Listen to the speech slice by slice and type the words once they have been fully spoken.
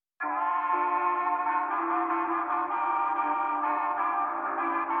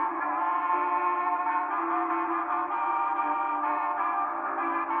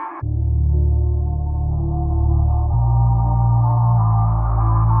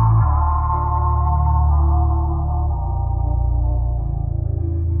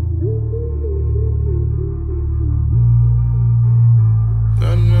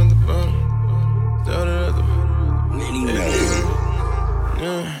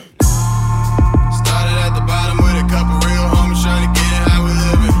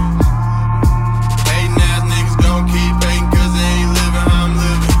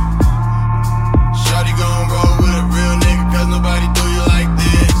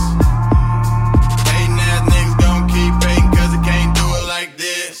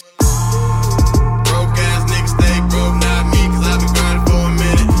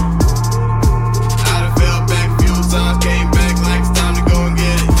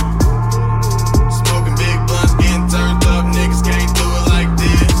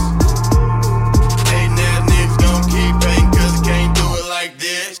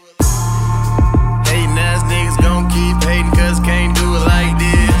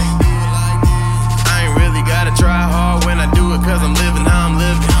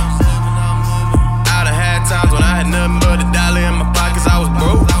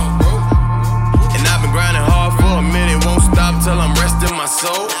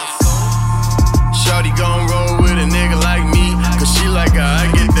soul. Shawty gon' roll with a nigga like me, cause she like how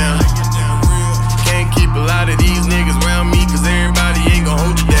I get down. Can't keep a lot of these niggas around me, cause everybody ain't gon'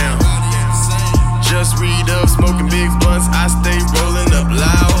 hold you down. Just read up, smoking big blunts, I stay rolling up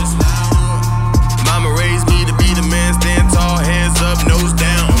loud. Mama raised me to be the man, stand tall, hands up, nose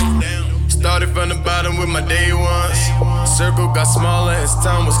down. Started from the bottom with my day ones. Circle got smaller as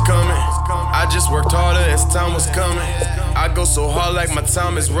time was coming. I just worked harder as time was coming. I go so hard like my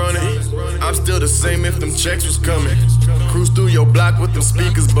time is running. I'm still the same if them checks was coming. Cruise through your block with them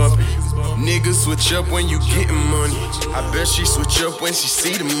speakers bumping. Niggas switch up when you getting money. I bet she switch up when she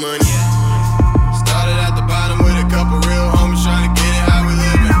see the money. Started at the bottom with a couple real homies trying to get it how we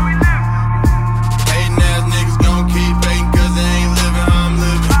living. Hating ass niggas gon' keep hating cause they ain't living how I'm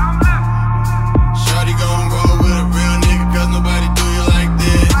living. Shawty gon' roll with a real nigga cause nobody do you like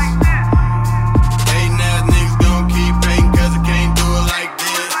this. Hating ass niggas gon' keep hating cause I can't do it like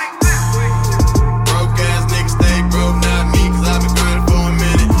this. Broke ass niggas stay broke, not me cause I've been grinding for a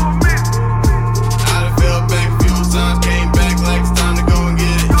minute. I done fell back a few times, came back like it's time to go and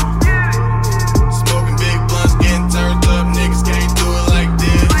get it. Smoking big blunts, getting turned up, niggas can't do it like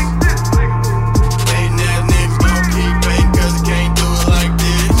this. Hating ass niggas gon' keep hating cause I can't do it like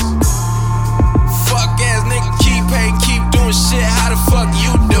this. Fuck ass nigga, keep hating, keep doing shit, how the fuck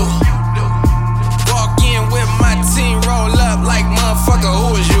you do? Walk in with my team, roll up like motherfucker,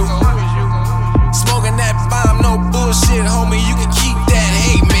 who is you? Smoking that bomb, no bullshit, homie, you can keep that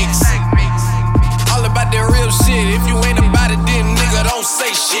hate mix. All about that real shit, if you ain't about it, then nigga don't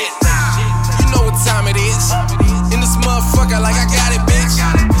say shit. You know what time it is. In this motherfucker like I got it, bitch.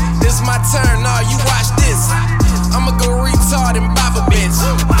 This my turn, nah, you watch this. I'ma go retard and bop a bitch.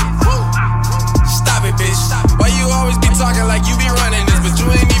 Stop it, bitch. Why you always be talking like you be running this? But you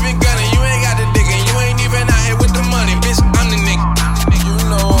ain't even gunning, you ain't got the dick, and you ain't even out here with the money, bitch. I'm the nigga. You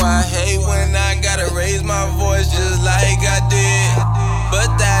know I hate when I gotta raise my voice just like I did. But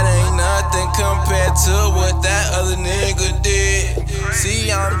that ain't nothing compared to what that other nigga did.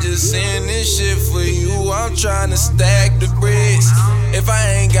 See, I'm just saying this shit for you, I'm tryna stack the bricks. If I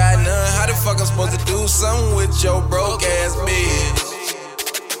ain't got none, how the fuck I'm supposed to do something with your broke